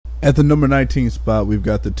At the number 19 spot, we've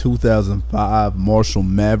got the 2005 Marshall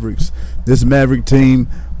Mavericks. This Maverick team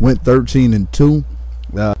went 13-2.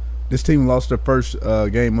 This team lost their first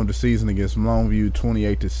game of the season against Longview,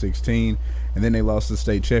 28-16, and then they lost the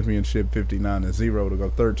state championship 59-0 to go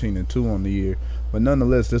 13-2 on the year. But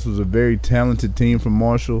nonetheless, this was a very talented team from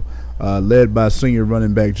Marshall, led by senior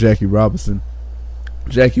running back Jackie Robinson.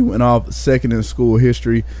 Jackie went off second in school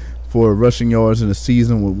history for rushing yards in the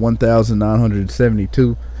season with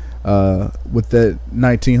 1,972. With that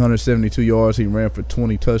 1,972 yards, he ran for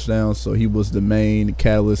 20 touchdowns, so he was the main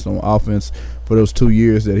catalyst on offense for those 2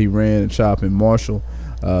 years that he ran and chopped in Marshall.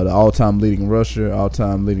 The all-time leading rusher,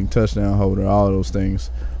 all-time leading touchdown holder, all of those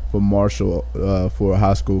things for Marshall for a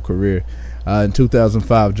high school career. In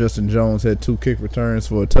 2005, Justin Jones had 2 kick returns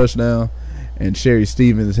for a touchdown, and Shari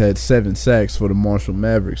Stevens had 7 sacks for the Marshall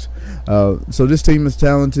Mavericks. So this team is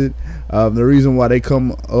talented. The reason why they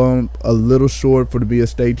come a little short for to be a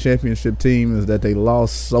state championship team is that they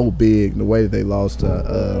lost so big. The way that they lost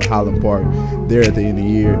to Highland Park there at the end of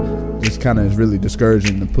the year just kind of is really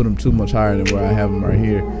discouraging to put them too much higher than where I have them right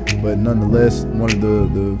here. But nonetheless, one of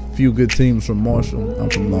the few good teams from Marshall. I'm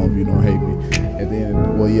from Longview, don't hate me. At the end of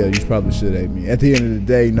the, well, yeah, you probably should hate me. At the end of the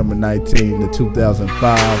day, number 19, the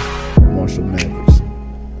 2005 Marshall Mavericks.